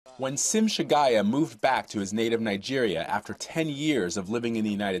When Sim Shagaya moved back to his native Nigeria after 10 years of living in the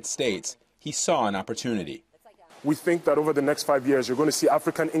United States, he saw an opportunity. We think that over the next 5 years, you're going to see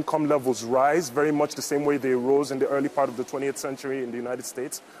African income levels rise very much the same way they rose in the early part of the 20th century in the United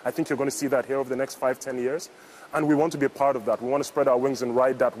States. I think you're going to see that here over the next 5-10 years. And we want to be a part of that. We want to spread our wings and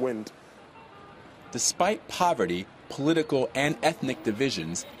ride that wind. Despite poverty, political and ethnic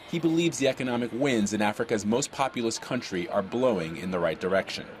divisions, he believes the economic winds in Africa's most populous country are blowing in the right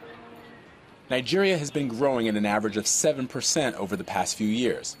direction. Nigeria has been growing at an average of 7% over the past few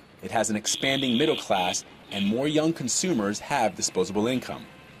years. It has an expanding middle class, and more young consumers have disposable income.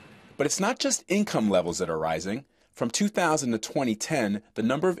 But it's not just income levels that are rising. From 2000 to 2010, the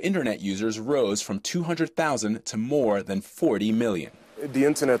number of internet users rose from 200,000 to more than 40 million. The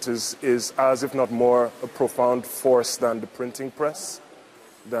internet is as if not more a profound force than the printing press,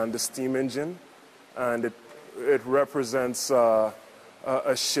 than the steam engine, and it represents a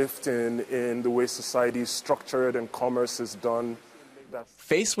shift in the way society is structured and commerce is done.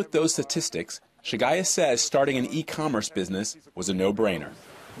 Faced with those statistics, Shagaya says starting an e-commerce business was a no-brainer.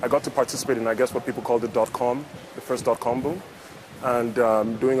 I got to participate in, I guess, what people call the .com, the first .com boom, and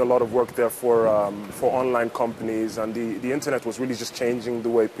doing a lot of work there for online companies. And the internet was really just changing the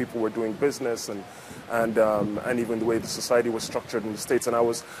way people were doing business and even the way the society was structured in the States. And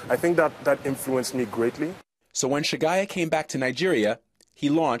I think that influenced me greatly. So when Shagaya came back to Nigeria, he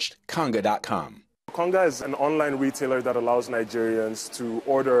launched Konga.com. Konga is an online retailer that allows Nigerians to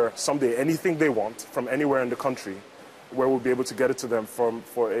order someday anything they want from anywhere in the country, where we'll be able to get it to them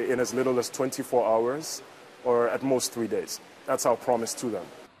in as little as 24 hours or at most 3 days. That's our promise to them.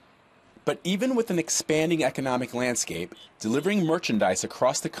 But even with an expanding economic landscape, delivering merchandise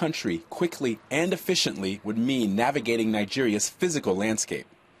across the country quickly and efficiently would mean navigating Nigeria's physical landscape.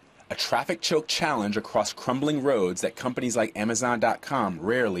 A traffic choke challenge across crumbling roads that companies like Amazon.com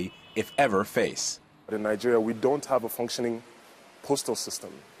rarely, if ever, face. In Nigeria, we don't have a functioning postal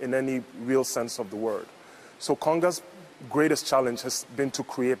system in any real sense of the word. So Konga's greatest challenge has been to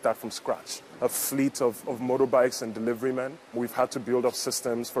create that from scratch. A fleet of motorbikes and delivery men. We've had to build up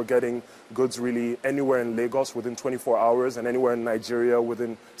systems for getting goods really anywhere in Lagos within 24 hours and anywhere in Nigeria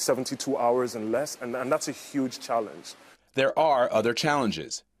within 72 hours and less, and that's a huge challenge. There are other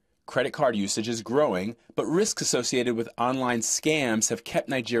challenges. Credit card usage is growing, but risks associated with online scams have kept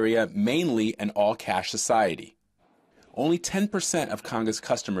Nigeria mainly an all-cash society. Only 10% of Konga's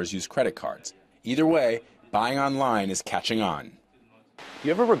customers use credit cards. Either way, buying online is catching on. Do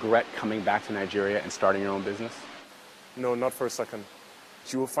you ever regret coming back to Nigeria and starting your own business? No, not for a second.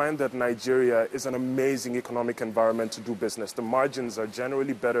 You will find that Nigeria is an amazing economic environment to do business. The margins are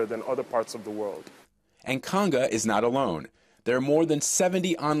generally better than other parts of the world. And Konga is not alone. There are more than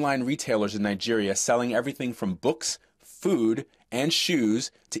 70 online retailers in Nigeria selling everything from books, food, and shoes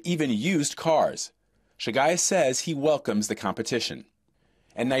to even used cars. Shagaya says he welcomes the competition.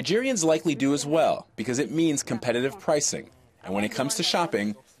 And Nigerians likely do as well, because it means competitive pricing. And when it comes to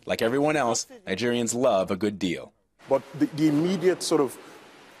shopping, like everyone else, Nigerians love a good deal. But the immediate sort of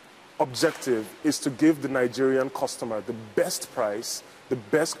objective is to give the Nigerian customer the best price, the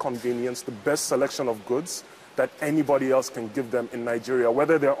best convenience, the best selection of goods that anybody else can give them in Nigeria,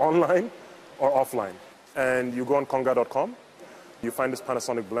 whether they're online or offline. And you go on Konga.com, you find this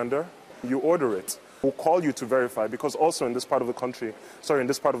Panasonic blender, you order it. We'll call you to verify, because also in this part of the country, in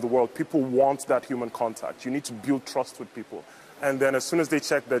this part of the world, people want that human contact. You need to build trust with people. And then as soon as they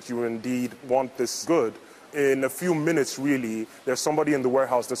check that you indeed want this good, in a few minutes, really, there's somebody in the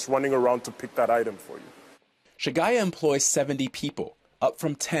warehouse that's running around to pick that item for you. Shagaya employs 70 people, up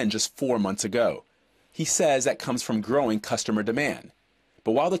from 10 just 4 months ago. He says that comes from growing customer demand.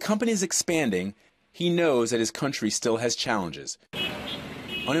 But while the company is expanding, he knows that his country still has challenges.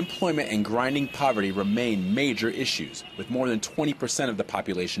 Unemployment and grinding poverty remain major issues, with more than 20% of the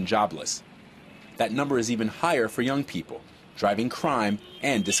population jobless. That number is even higher for young people, driving crime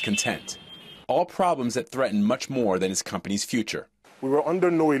and discontent. All problems that threaten much more than his company's future. We were under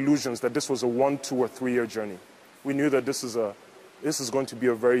no illusions that this was a 1, 2, or 3 year journey. We knew that this is going to be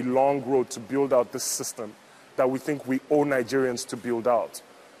a very long road to build out this system that we think we owe Nigerians to build out,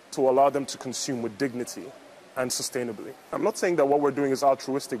 to allow them to consume with dignity and sustainably. I'm not saying that what we're doing is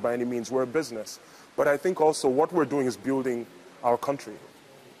altruistic by any means. We're a business. But I think also what we're doing is building our country.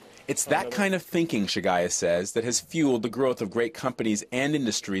 It's that kind of thinking, Shagaya says, that has fueled the growth of great companies and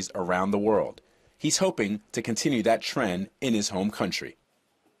industries around the world. He's hoping to continue that trend in his home country.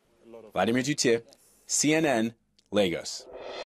 Vladimir Duthiers, CNN, Lagos.